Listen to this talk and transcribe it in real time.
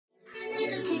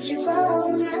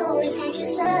always had your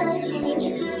side, and you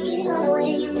just took it all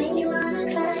away. You made me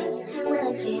wanna cry. And when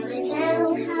I'm feeling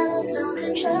down, I lose all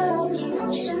control.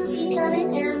 Emotions keep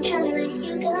coming down, trying to let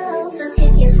you go. So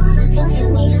if you wanna talk to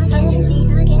me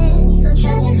again, don't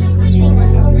try to make my dream my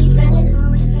only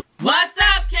friend. What's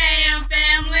up, KM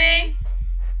family?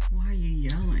 Why are you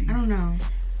yelling? I don't know.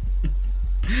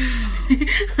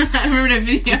 I remember that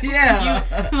video.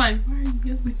 Yeah. I'm like, why are you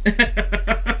yelling?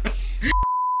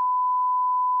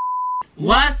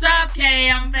 What's up,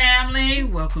 KM family?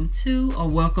 Welcome to or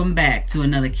welcome back to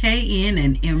another KN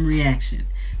and M reaction.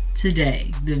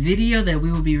 Today, the video that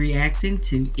we will be reacting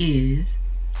to is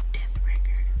Death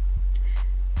Record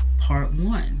Part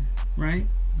 1, right?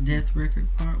 Death Record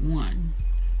Part 1.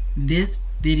 This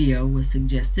video was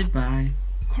suggested by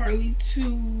Carly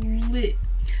Too Lit.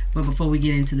 But before we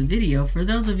get into the video, for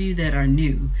those of you that are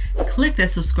new, click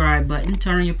that subscribe button,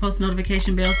 turn on your post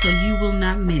notification bell so you will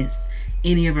not miss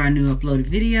any of our new uploaded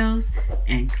videos,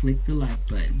 and click the like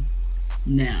button.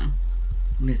 Now,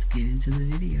 let's get into the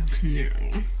video.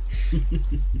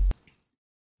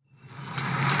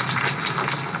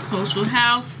 Social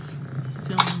House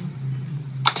Films.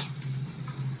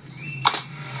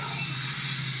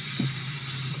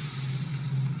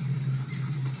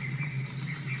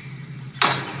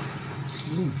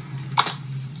 Ooh.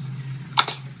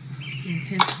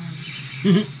 Intense.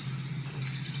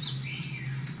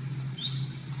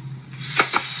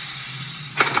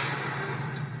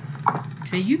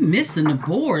 Okay, you missing the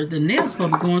board. The nail's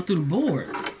supposed to be going through the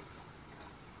board. What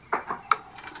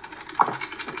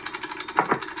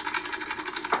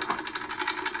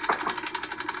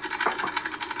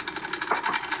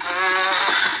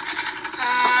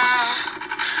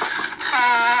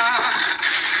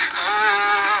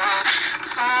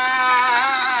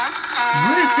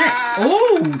is that?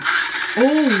 Oh!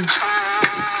 Oh!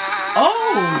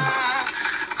 Oh!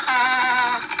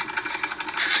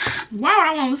 Why would I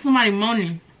want to listen to somebody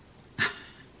moaning?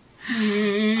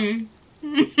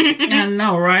 I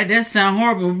know, right? That sounds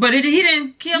horrible. But he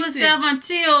didn't kill himself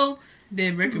until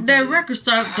That record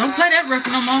started. Don't play that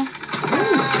record no more.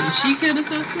 Ooh, and she killed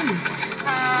herself too.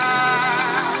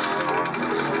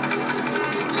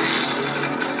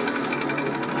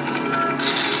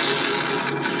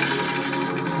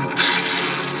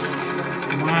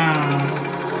 Wow.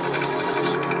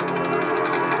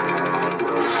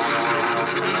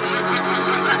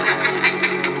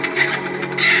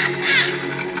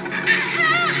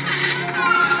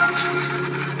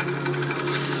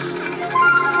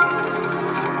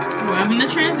 I'm in the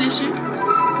transition.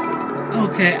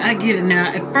 Okay, I get it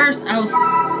now. At first, I was...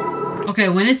 Okay,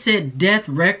 when it said Death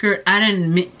Record, I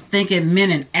didn't think it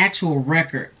meant an actual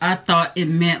record. I thought it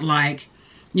meant like,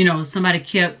 you know, somebody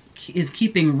is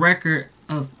keeping record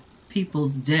of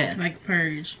people's death. Like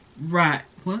Purge. Right.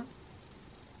 What?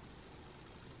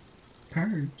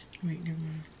 Purge? Wait, never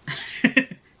mind.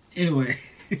 Anyway.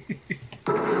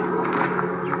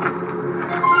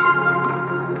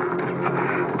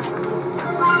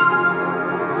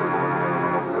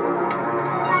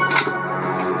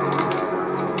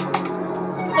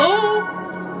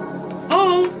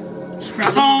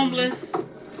 Homeless.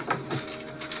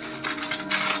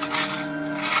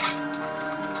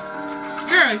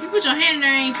 Girl, if you put your hand in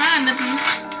there, ain't find nothing.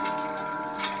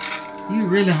 You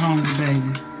really hungry,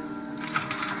 baby.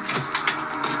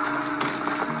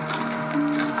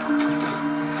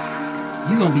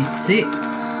 You gonna be sick.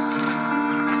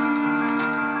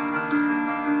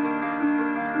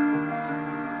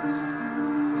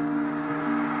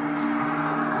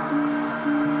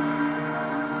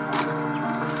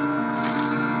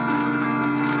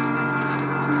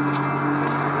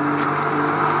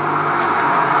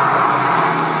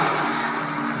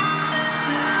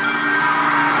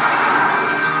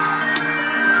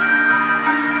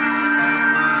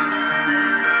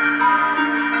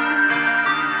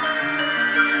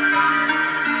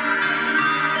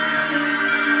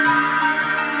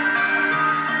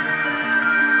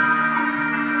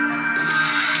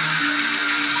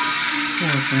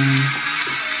 Poor thing.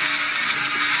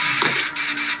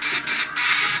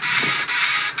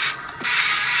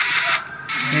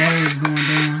 Battery's going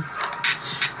down.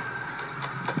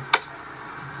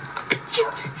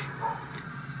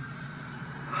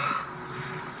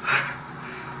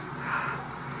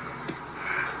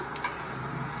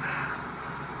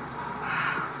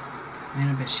 Man,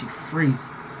 I bet she freezes.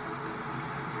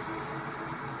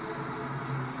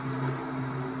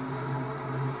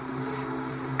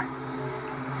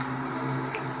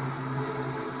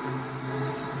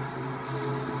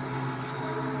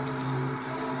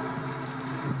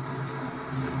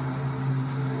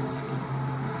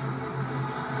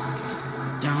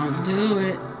 Don't do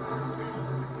it.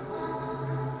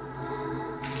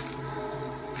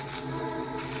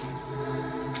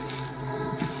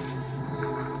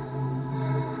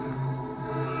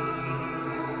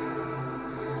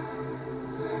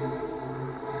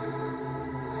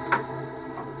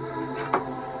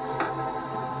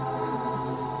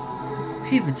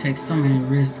 People take so many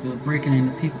risks of breaking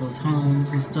into people's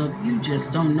homes and stuff. You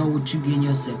just don't know what you're getting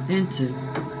yourself into.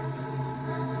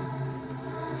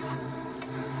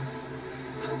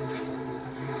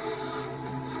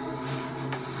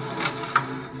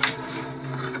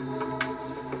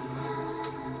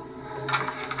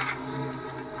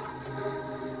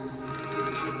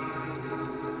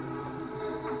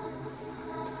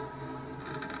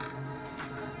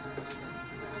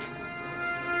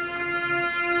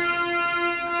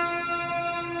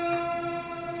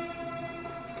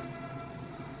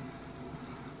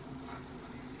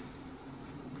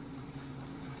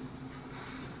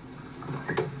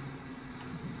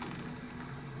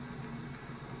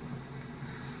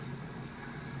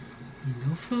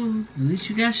 No food. At least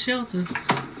you got shelter.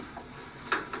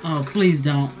 Oh, please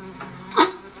don't.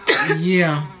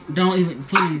 Yeah, don't even,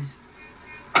 please.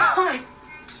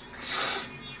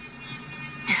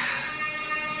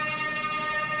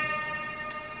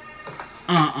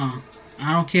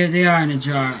 I don't care if they are in a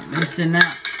jar. They're sitting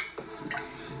out.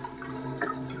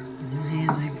 These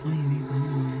hands ain't clean.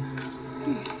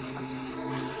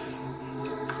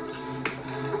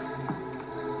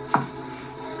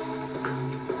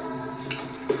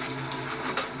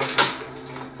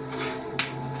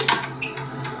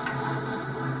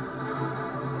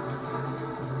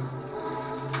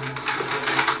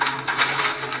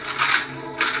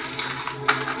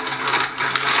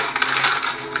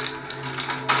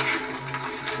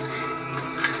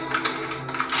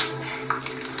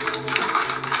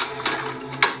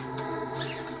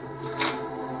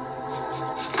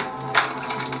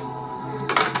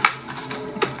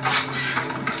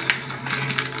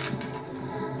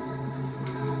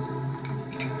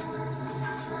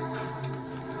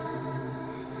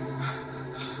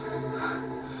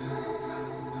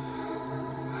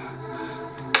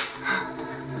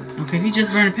 Okay, if you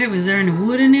just burn the paper, is there any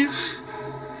wood in there?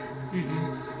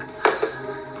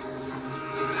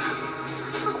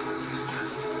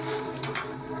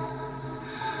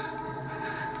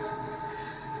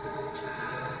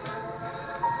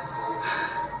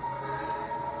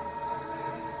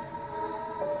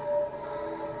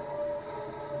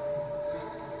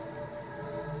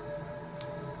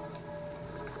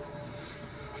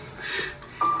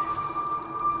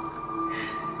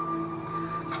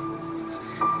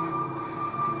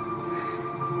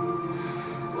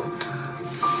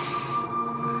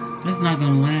 It's not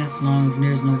gonna last long if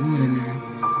there's no wood in there.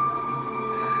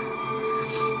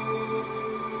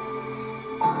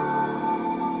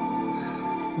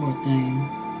 Poor thing.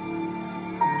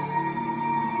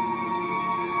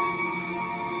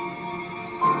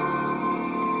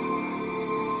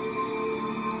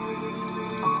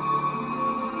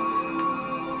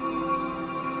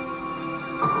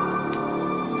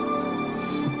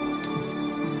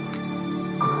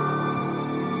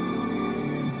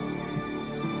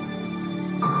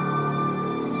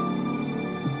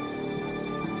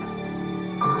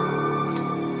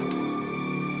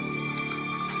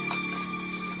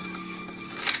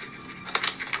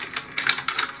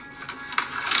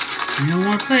 You don't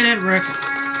want to play that record.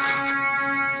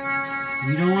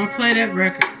 You don't want to play that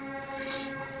record.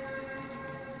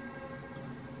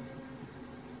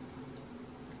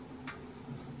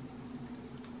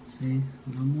 See,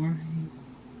 no more.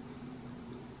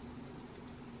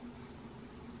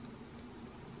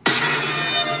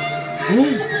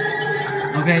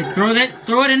 Ooh. Okay, throw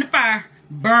it in the fire.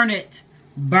 Burn it.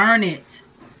 Burn it.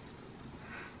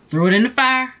 Throw it in the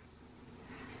fire.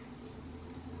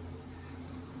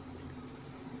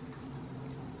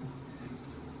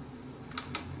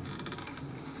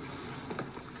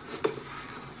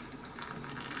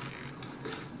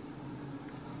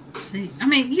 See, I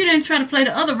mean, you didn't try to play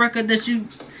the other record that you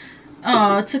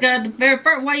took out the very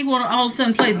first. Why you want to all of a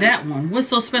sudden play that one? What's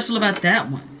so special about that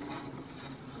one?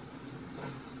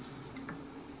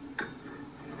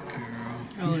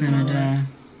 Girl, you're gonna die.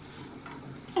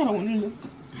 I don't want to look.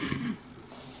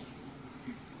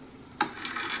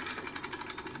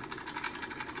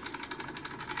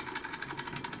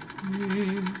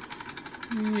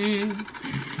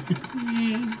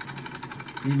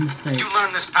 Big mistake. You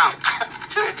learn this power.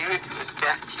 Turn you into a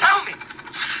statue. Tell me.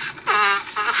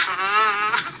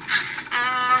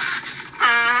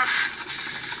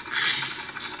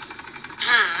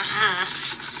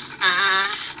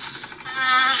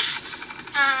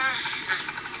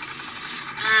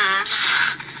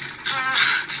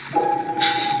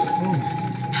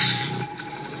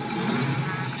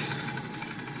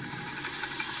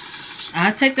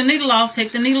 I take the needle off.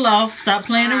 Take the needle off. Stop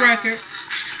playing the record.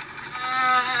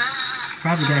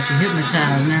 Probably got you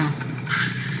hypnotized now.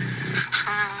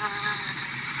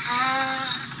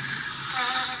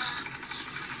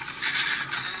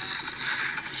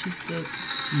 She's stuck.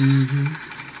 Mm-hmm.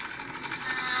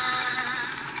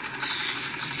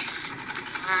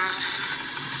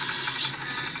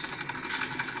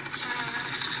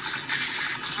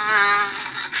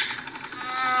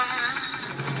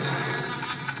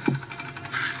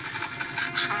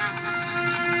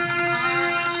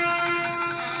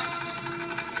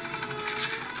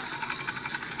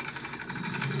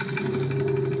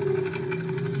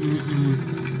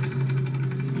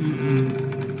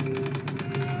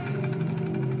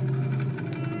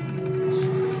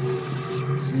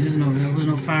 There was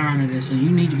no fire under this, so you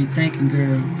need to be thinking,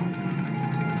 girl.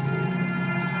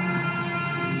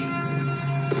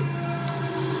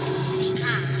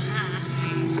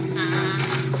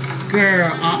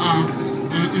 Girl,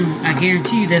 I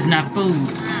guarantee you that's not food.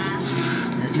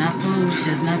 That's not food.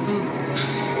 That's not food.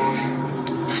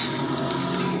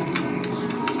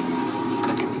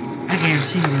 I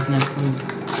guarantee you that's not food.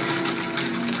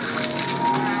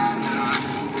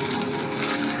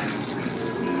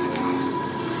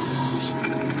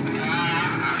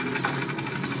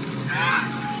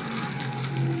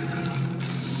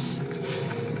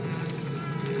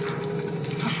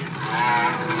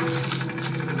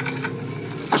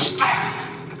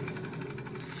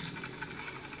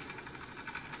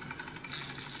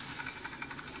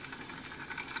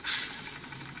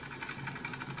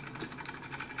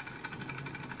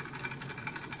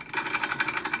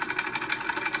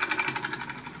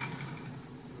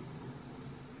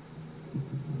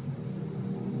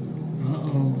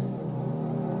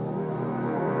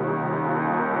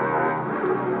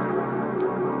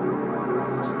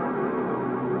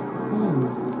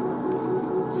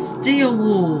 Steel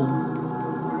wool.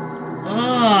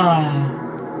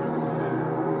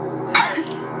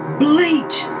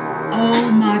 Bleach.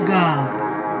 Oh my God.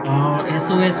 Oh,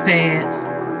 SOS pads.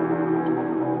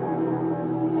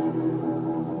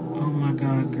 Oh my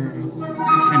God, girl.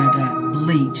 I'm finna die.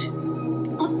 Bleach.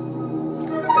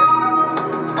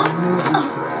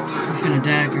 I'm finna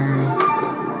die, girl.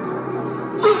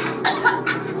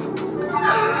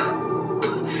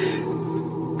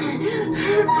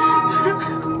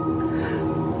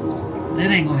 That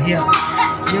ain't gonna help.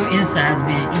 Your insides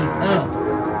being eaten up.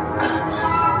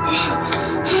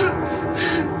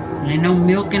 Ain't no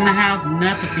milk in the house,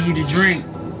 nothing for you to drink.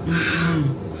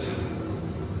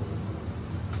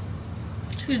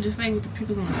 She could just hang with the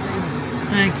people on the table.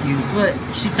 Thank you. But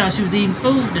she thought she was eating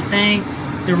food.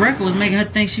 The record was making her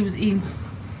think she was eating.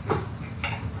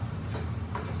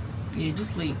 Yeah,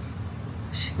 just sleep.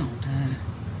 She gonna die.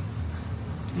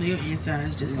 Your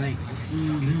insides just like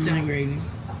disintegrating.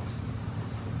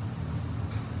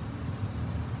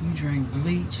 You drank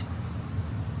bleach.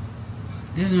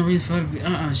 There's no reason for her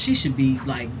to be. She should be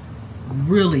like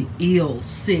really ill,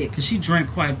 sick, because she drank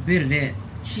quite a bit of that.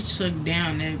 She took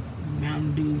down that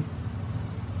Mountain Dew.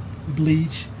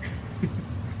 Bleach.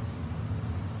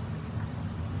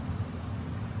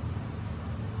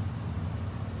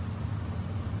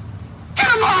 Get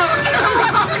him on! Get him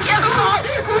on! Get him on!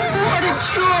 What a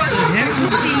joy!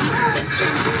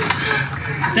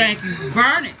 Thank you.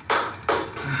 Burn it.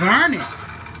 Burn it.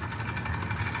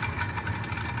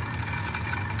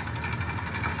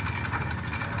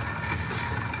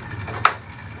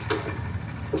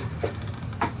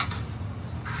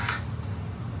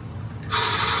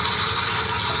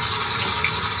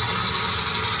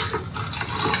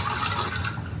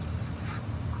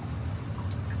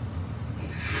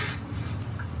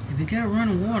 If you got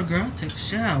running water, girl, I'll take a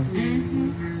shower.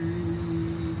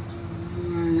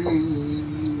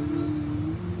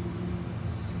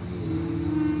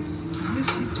 What's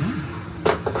she doing?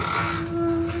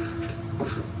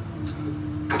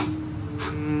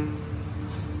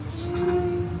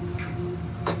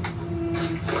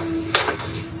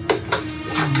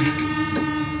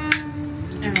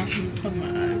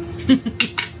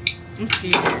 I'm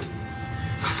scared.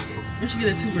 Where'd she get a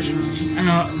toothbrush from?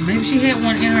 Maybe she had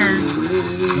one in her.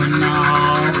 But no,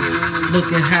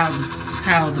 look at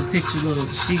how the picture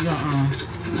looks. She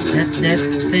that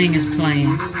thing is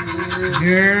playing.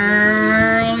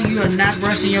 Girl, you are not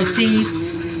brushing your teeth.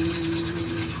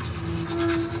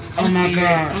 Oh my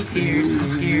God. I'm scared. I'm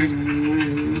scared.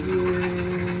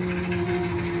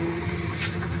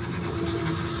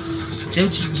 That's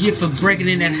what you get for breaking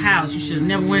in that house. You should have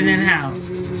never went in that house.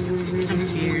 I'm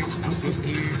scared. I'm so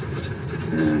scared.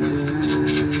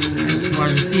 As far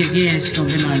as you see again, she's gonna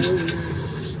be like,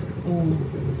 oh,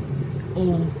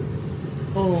 oh,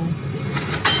 oh,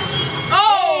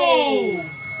 oh!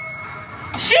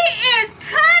 She is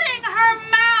cutting her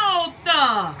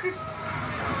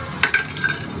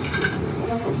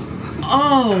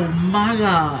Oh my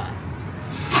God.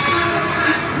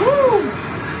 Woo.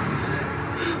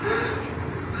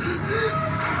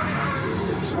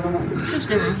 She's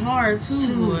screaming hard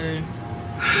too, boy.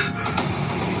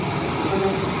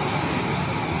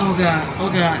 Oh God, oh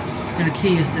God. You're gonna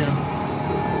kill yourself.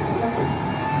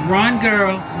 Run,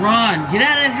 girl, run. Get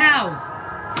out of that house.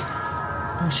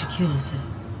 Oh, she killed herself.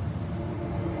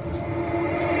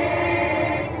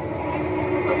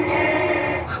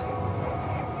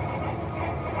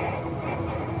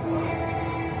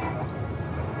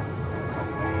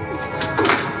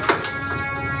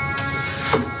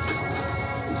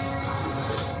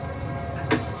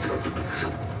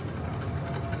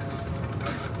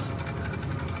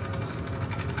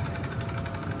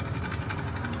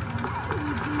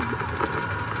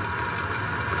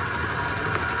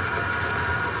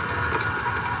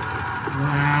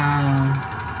 Wow.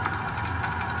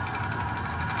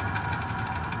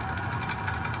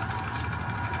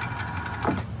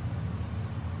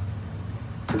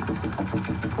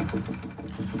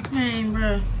 Man,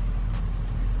 bro.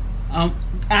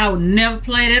 I would never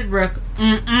play that record.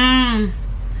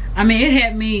 I mean, it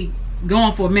had me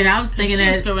going for a minute. I was thinking she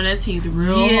was that. scrubbing that teeth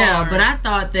real hard. But I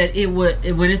thought that it would,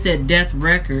 when it said death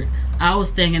record, I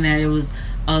was thinking that it was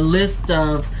a list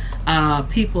of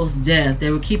people's death.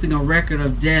 They were keeping a record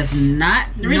of death, not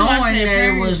the reason knowing why I said that it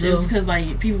purge was is because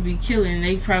like people be killing.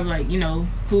 They probably like, you know,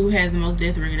 who has the most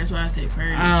death record. That's why I say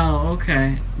purge. Oh,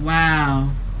 okay.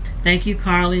 Wow. Thank you,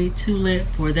 Carly Tulip,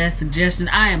 for that suggestion.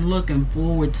 I am looking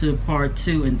forward to part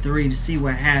 2 and 3 to see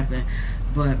what happened.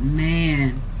 But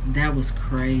man, that was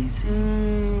crazy.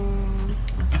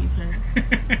 I'll keep her.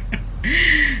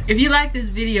 If you like this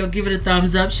video, give it a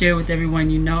thumbs up, share it with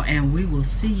everyone you know, and we will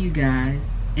see you guys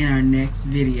in our next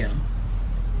video.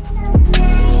 So